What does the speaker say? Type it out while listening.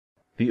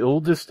The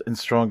oldest and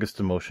strongest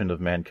emotion of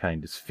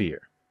mankind is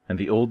fear, and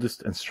the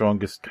oldest and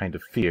strongest kind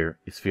of fear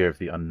is fear of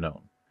the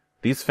unknown.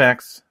 These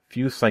facts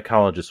few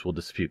psychologists will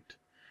dispute,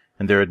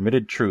 and their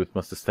admitted truth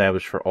must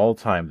establish for all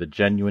time the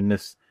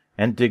genuineness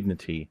and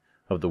dignity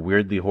of the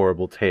weirdly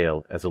horrible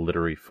tale as a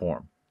literary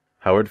form.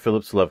 Howard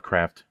Phillips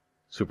Lovecraft,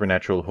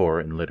 Supernatural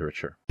Horror in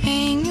Literature. If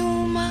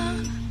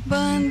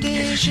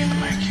you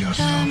make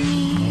yourself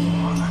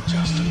more than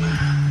just a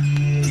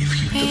man,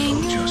 if you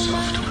devote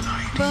yourself to an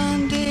idea,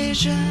 and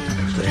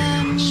if they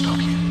can't stop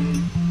you,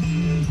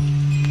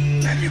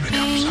 then you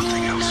become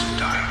something else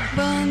entirely.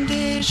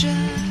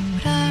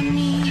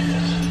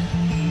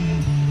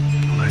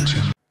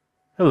 Legend.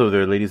 Hello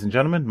there, ladies and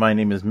gentlemen. My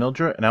name is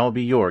Mildra, and I will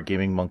be your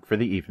gaming monk for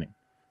the evening.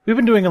 We've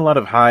been doing a lot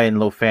of high and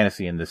low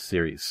fantasy in this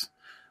series,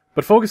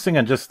 but focusing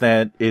on just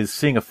that is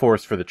seeing a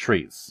forest for the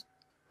trees.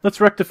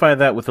 Let's rectify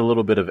that with a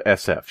little bit of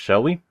SF,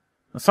 shall we?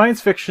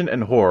 Science fiction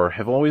and horror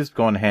have always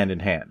gone hand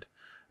in hand,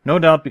 no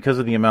doubt because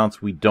of the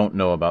amounts we don't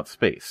know about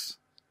space.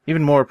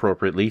 Even more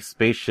appropriately,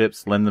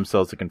 spaceships lend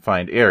themselves to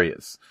confined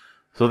areas,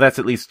 so that's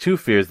at least two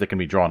fears that can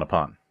be drawn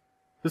upon.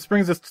 This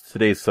brings us to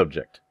today's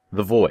subject,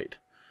 The Void,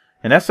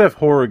 an SF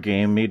horror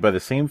game made by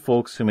the same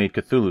folks who made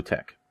Cthulhu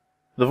Tech.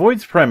 The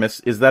Void's premise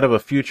is that of a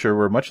future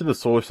where much of the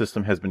solar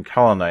system has been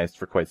colonized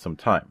for quite some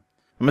time.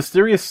 A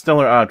mysterious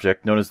stellar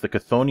object known as the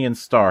Chthonian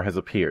Star has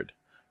appeared,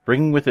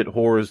 bringing with it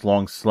horrors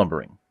long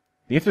slumbering.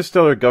 The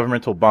interstellar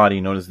governmental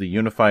body known as the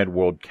Unified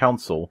World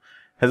Council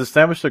has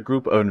established a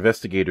group of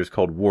investigators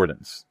called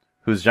Wardens,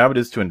 whose job it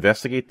is to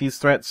investigate these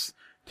threats,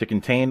 to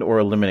contain or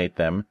eliminate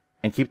them,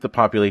 and keep the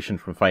population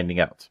from finding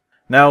out.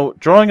 Now,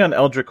 drawing on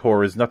Eldritch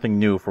horror is nothing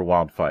new for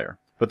Wildfire,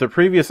 but their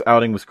previous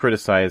outing was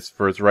criticized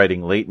for its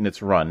writing late in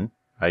its run.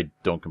 I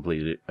don't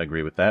completely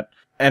agree with that.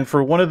 And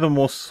for one of the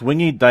most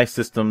swingy dice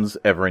systems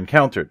ever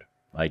encountered.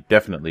 I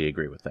definitely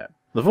agree with that.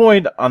 The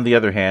Void, on the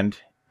other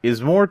hand,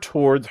 is more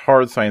towards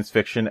hard science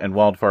fiction and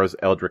Wildfire's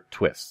Eldritch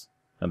twists.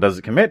 Now, does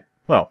it commit?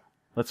 Well,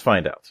 let's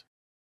find out.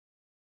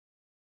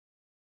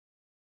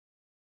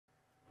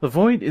 The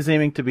Void is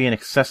aiming to be an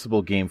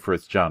accessible game for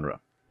its genre.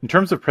 In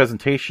terms of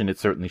presentation, it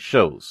certainly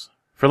shows.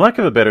 For lack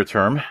of a better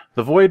term,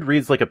 The Void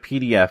reads like a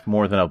PDF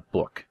more than a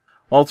book.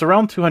 While it's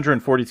around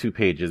 242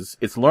 pages,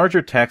 its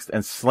larger text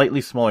and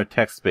slightly smaller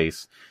text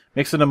space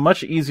makes it a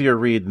much easier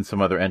read than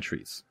some other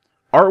entries.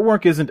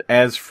 Artwork isn't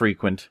as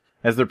frequent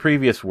as their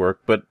previous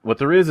work, but what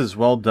there is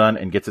well done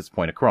and gets its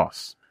point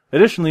across.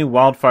 Additionally,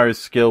 Wildfire's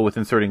skill with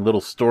inserting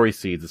little story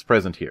seeds is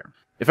present here.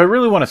 If I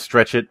really want to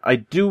stretch it, I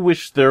do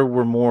wish there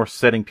were more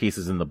setting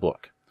pieces in the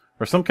book,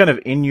 or some kind of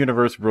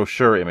in-universe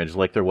brochure image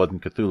like there was in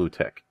Cthulhu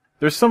Tech.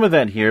 There's some of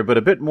that here, but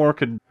a bit more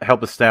could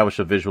help establish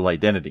a visual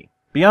identity.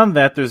 Beyond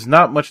that, there's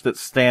not much that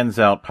stands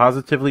out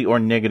positively or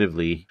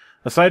negatively,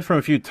 aside from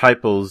a few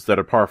typos that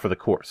are par for the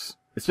course.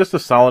 It's just a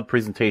solid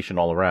presentation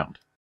all around.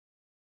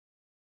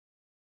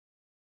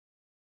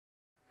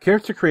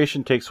 Character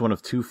creation takes one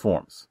of two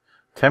forms,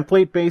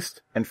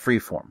 template-based and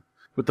freeform,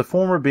 with the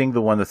former being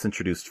the one that's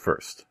introduced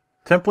first.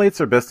 Templates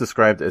are best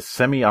described as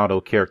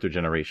semi-auto character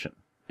generation,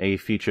 a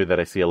feature that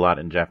I see a lot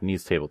in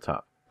Japanese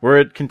tabletop, where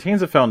it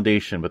contains a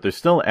foundation, but there's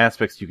still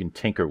aspects you can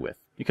tinker with.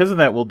 Because of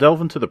that, we'll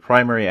delve into the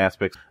primary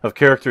aspects of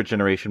character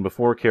generation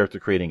before character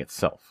creating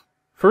itself.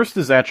 First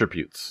is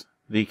attributes,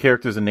 the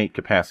character's innate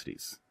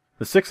capacities.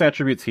 The 6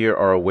 attributes here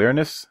are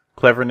awareness,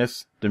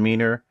 cleverness,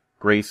 demeanor,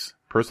 grace,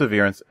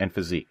 perseverance, and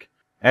physique.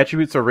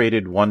 Attributes are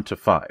rated 1 to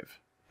 5.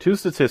 2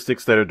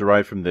 statistics that are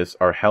derived from this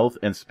are health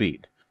and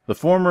speed. The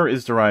former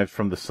is derived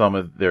from the sum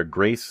of their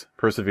grace,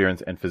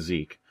 perseverance, and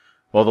physique,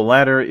 while the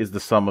latter is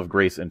the sum of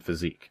grace and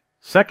physique.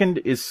 Second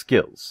is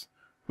skills,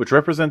 which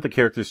represent the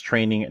character's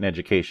training and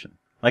education.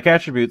 Like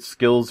attributes,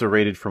 skills are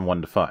rated from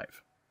 1 to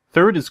 5.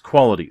 Third is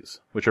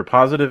qualities, which are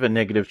positive and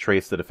negative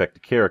traits that affect the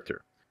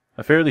character.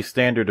 A fairly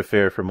standard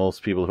affair for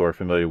most people who are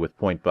familiar with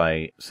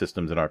point-buy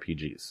systems and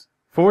RPGs.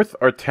 Fourth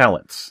are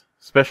talents,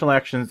 special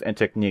actions and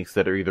techniques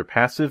that are either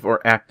passive or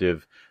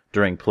active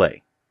during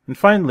play. And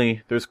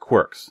finally, there's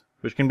quirks,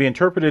 which can be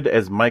interpreted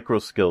as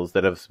micro-skills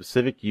that have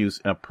specific use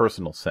in a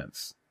personal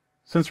sense.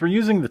 Since we're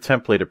using the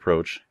template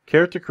approach,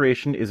 character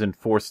creation is in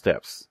 4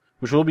 steps,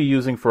 which we'll be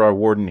using for our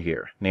warden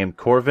here, named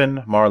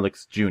Corvin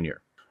Marlix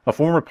Jr., a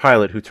former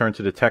pilot who turned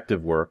to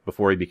detective work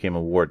before he became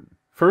a warden.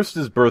 First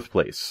is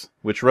birthplace,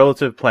 which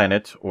relative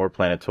planet, or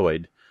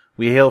planetoid,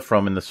 we hail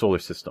from in the solar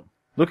system.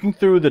 Looking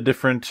through the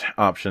different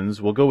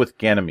options, we'll go with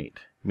Ganymede,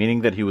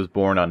 meaning that he was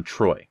born on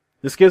Troy.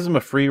 This gives him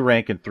a free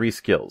rank and 3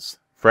 skills,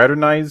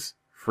 Fraternize,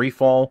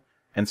 Freefall,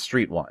 and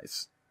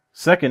Streetwise.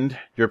 Second,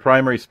 your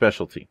primary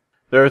specialty.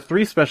 There are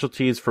 3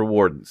 specialties for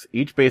wardens,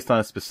 each based on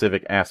a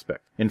specific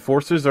aspect.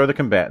 Enforcers are the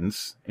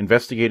combatants,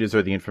 investigators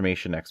are the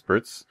information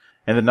experts,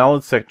 and the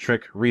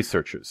knowledge-centric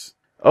researchers.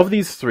 Of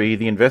these 3,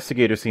 the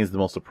investigator seems the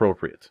most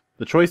appropriate.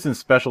 The choice in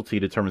specialty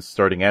determines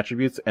starting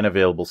attributes and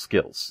available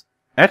skills.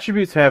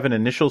 Attributes have an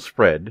initial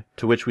spread,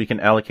 to which we can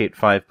allocate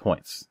 5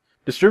 points.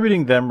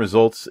 Distributing them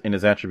results in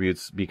his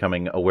attributes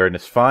becoming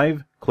Awareness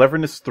 5,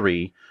 Cleverness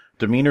 3,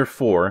 Demeanor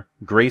 4,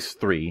 Grace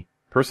 3,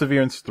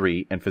 Perseverance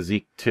 3, and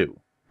Physique 2.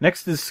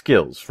 Next is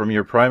skills from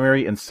your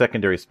primary and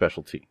secondary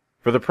specialty.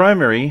 For the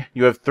primary,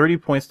 you have 30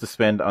 points to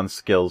spend on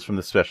skills from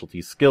the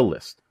specialty skill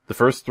list, the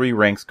first 3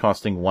 ranks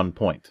costing 1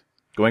 point.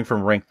 Going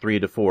from rank 3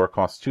 to 4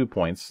 costs 2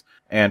 points,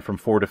 and from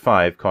 4 to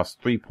 5 costs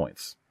 3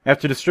 points.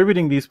 After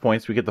distributing these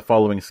points, we get the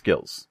following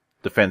skills: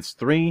 Defense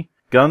 3,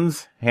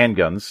 Guns,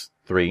 Handguns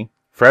 3,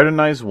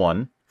 Fraternize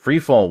 1,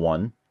 Freefall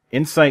 1,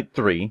 Insight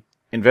 3,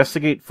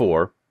 Investigate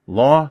 4,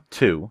 Law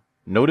 2,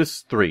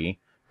 Notice 3,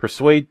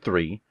 Persuade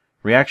 3,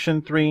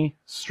 Reaction 3,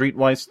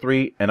 Streetwise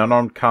 3, and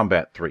Unarmed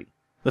Combat 3.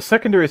 The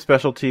secondary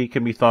specialty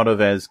can be thought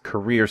of as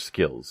career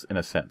skills, in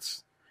a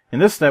sense. In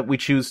this step, we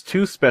choose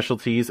 2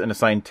 specialties and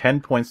assign 10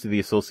 points to the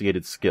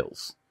associated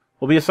skills.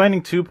 We'll be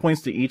assigning 2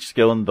 points to each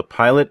skill in the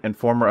pilot and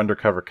former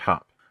undercover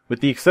cop, with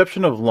the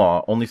exception of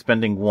law only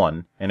spending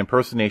 1, and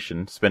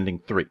impersonation spending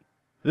 3.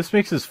 This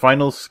makes his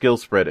final skill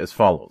spread as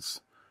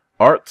follows: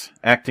 Art,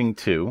 Acting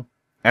 2,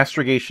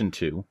 Astrogation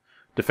 2,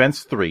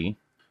 Defense 3,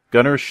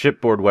 Gunner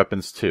Shipboard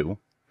Weapons 2,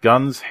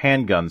 Guns,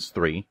 Handguns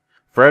 3,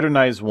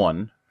 Fraternize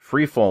 1,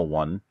 Freefall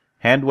 1,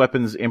 Hand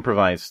Weapons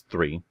Improvise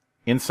 3,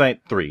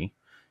 Insight 3,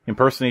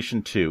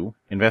 Impersonation 2,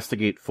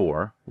 Investigate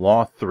 4,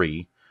 Law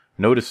 3,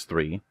 Notice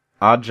 3,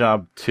 Odd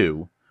Job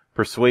 2,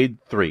 Persuade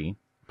 3,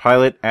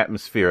 Pilot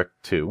Atmospheric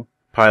 2,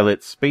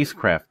 Pilot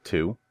Spacecraft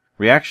 2,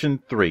 Reaction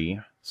 3,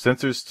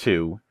 Sensors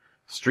 2,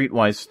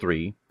 Streetwise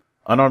 3,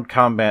 Unarmed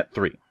Combat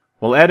 3.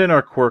 We'll add in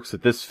our quirks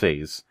at this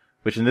phase,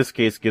 which in this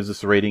case gives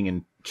us a rating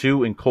in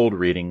 2 in Cold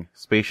Reading,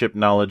 Spaceship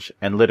Knowledge,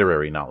 and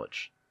Literary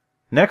Knowledge.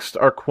 Next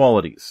are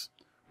qualities.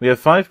 We have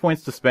 5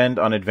 points to spend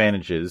on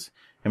advantages,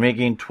 and may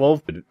gain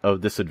 12 of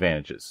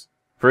disadvantages.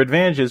 For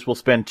advantages, we'll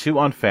spend 2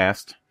 on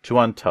Fast, 2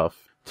 on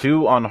Tough,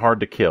 2 on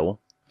Hard to Kill,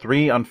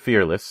 3 on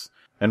Fearless,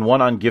 and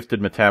 1 on Gifted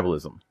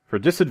Metabolism. For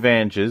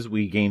disadvantages,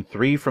 we gain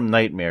 3 from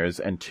Nightmares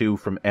and 2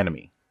 from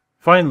Enemy.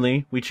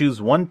 Finally, we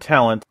choose 1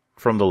 talent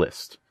from the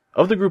list.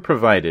 Of the group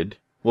provided,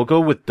 we'll go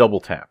with Double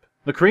Tap.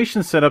 The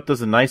creation setup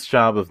does a nice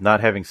job of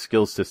not having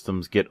skill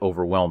systems get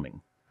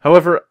overwhelming.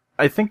 However,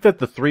 I think that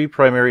the 3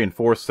 primary and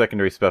 4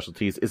 secondary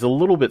specialties is a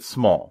little bit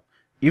small,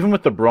 even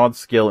with the broad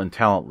skill and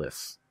talent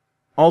lists.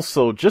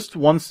 Also, just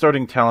 1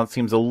 starting talent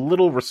seems a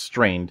little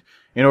restrained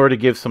in order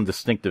to give some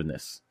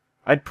distinctiveness.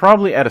 I'd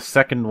probably add a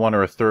second one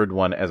or a third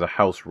one as a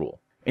house rule.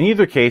 In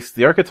either case,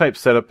 the archetype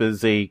setup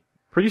is a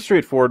pretty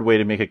straightforward way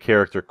to make a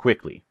character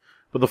quickly,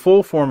 but the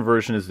full form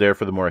version is there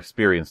for the more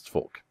experienced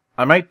folk.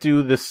 I might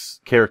do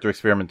this character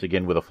experiment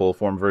again with a full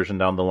form version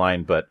down the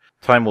line, but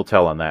time will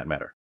tell on that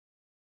matter.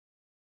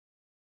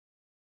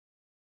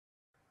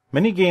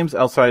 Many games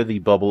outside of the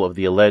bubble of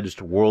the alleged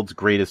world's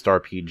greatest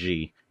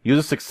RPG use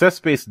a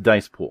success-based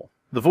dice pool.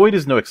 The Void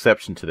is no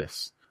exception to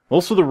this.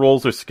 Most of the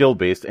rolls are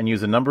skill-based and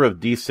use a number of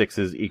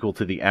d6s equal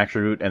to the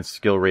attribute and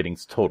skill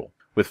ratings total,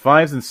 with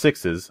 5s and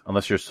 6s,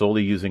 unless you're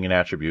solely using an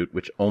attribute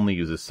which only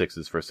uses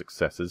 6s for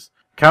successes,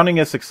 counting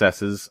as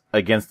successes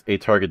against a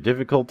target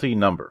difficulty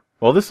number.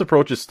 While this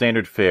approach is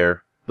standard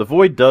fare, the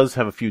Void does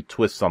have a few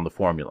twists on the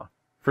formula.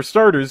 For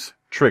starters,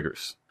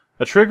 triggers.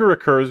 A trigger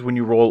occurs when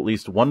you roll at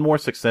least 1 more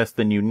success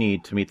than you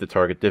need to meet the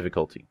target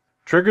difficulty.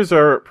 Triggers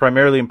are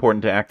primarily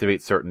important to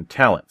activate certain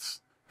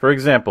talents. For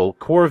example,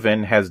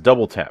 Corvin has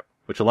Double Tap,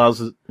 which allows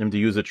him to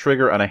use a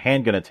trigger on a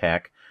handgun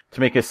attack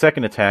to make a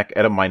second attack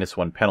at a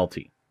 -1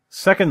 penalty.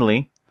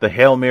 Secondly, the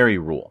Hail Mary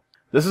rule.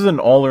 This is an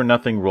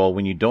all-or-nothing roll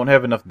when you don't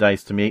have enough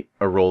dice to make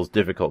a roll's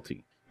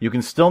difficulty. You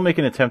can still make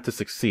an attempt to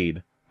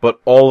succeed, but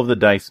all of the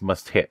dice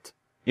must hit.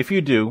 If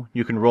you do,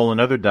 you can roll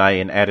another die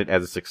and add it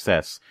as a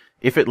success,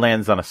 if it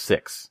lands on a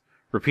 6,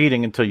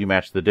 repeating until you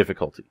match the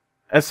difficulty.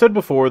 As said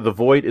before, the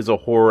Void is a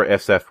horror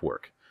SF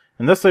work,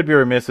 and thus I'd be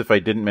remiss if I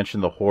didn't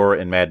mention the horror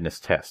and madness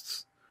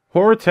tests.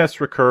 Horror tests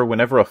recur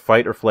whenever a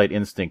fight or flight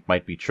instinct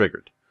might be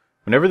triggered.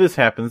 Whenever this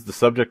happens, the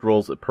subject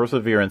rolls a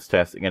perseverance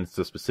test against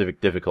a specific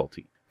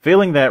difficulty.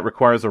 Failing that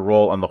requires a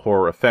roll on the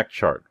horror effect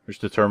chart, which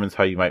determines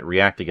how you might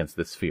react against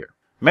this fear.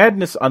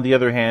 Madness, on the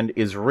other hand,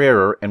 is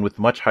rarer and with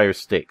much higher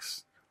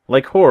stakes.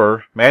 Like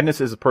horror,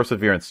 madness is a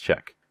perseverance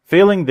check.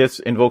 Failing this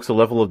invokes a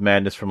level of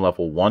madness from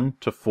level 1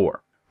 to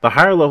 4. The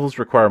higher levels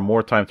require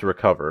more time to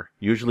recover,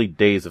 usually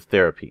days of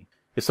therapy.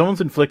 If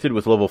someone's inflicted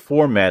with level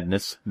 4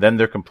 madness, then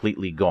they're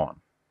completely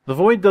gone. The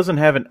Void doesn't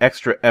have an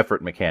extra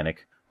effort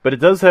mechanic, but it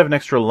does have an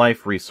extra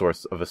life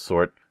resource of a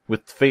sort,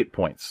 with fate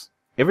points.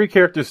 Every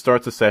character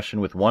starts a session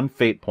with 1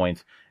 fate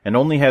point, and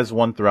only has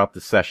 1 throughout the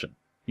session.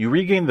 You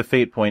regain the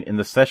fate point in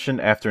the session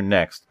after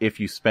next if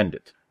you spend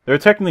it. There are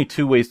technically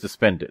 2 ways to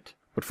spend it,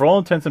 but for all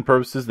intents and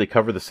purposes they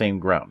cover the same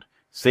ground,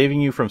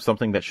 saving you from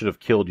something that should have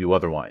killed you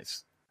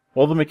otherwise.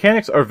 While the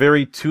mechanics are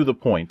very to the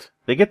point,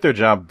 they get their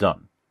job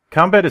done.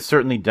 Combat is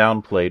certainly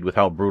downplayed with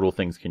how brutal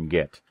things can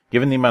get,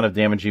 given the amount of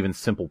damage even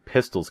simple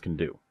pistols can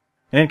do.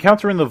 An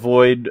encounter in the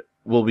Void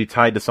will be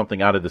tied to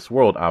something out of this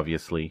world,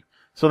 obviously,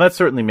 so that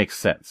certainly makes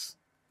sense.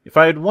 If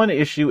I had one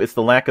issue, it's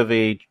the lack of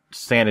a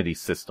sanity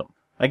system.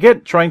 I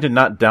get trying to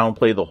not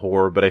downplay the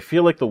horror, but I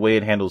feel like the way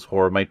it handles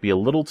horror might be a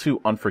little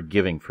too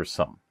unforgiving for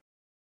some.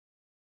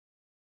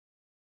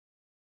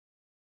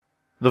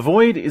 The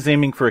Void is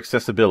aiming for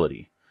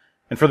accessibility,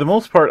 and for the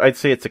most part I'd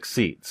say it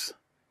succeeds.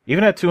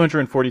 Even at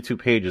 242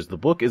 pages, the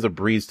book is a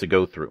breeze to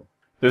go through.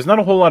 There's not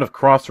a whole lot of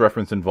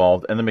cross-reference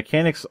involved, and the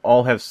mechanics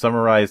all have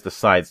summarized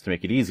asides to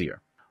make it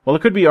easier. While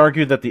it could be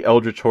argued that the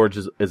Eldritch Horde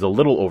is a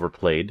little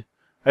overplayed,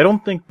 I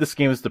don't think this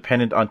game is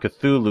dependent on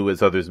Cthulhu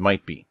as others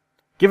might be.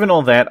 Given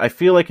all that, I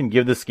feel I can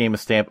give this game a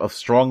stamp of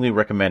strongly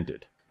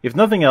recommended. If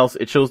nothing else,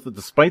 it shows that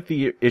despite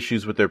the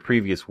issues with their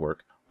previous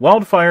work,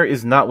 Wildfire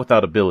is not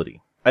without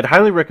ability. I'd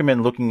highly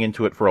recommend looking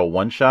into it for a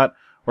one-shot,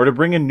 or to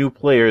bring in new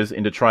players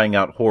into trying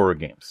out horror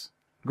games.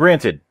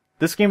 Granted,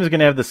 this game is going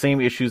to have the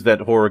same issues that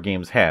horror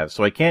games have,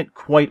 so I can't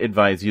quite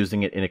advise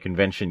using it in a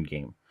convention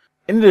game.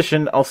 In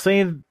addition, I'll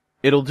say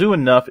it'll do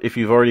enough if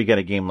you've already got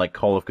a game like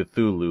Call of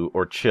Cthulhu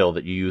or Chill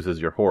that you use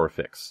as your horror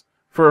fix.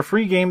 For a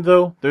free game,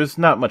 though, there's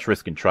not much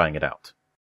risk in trying it out.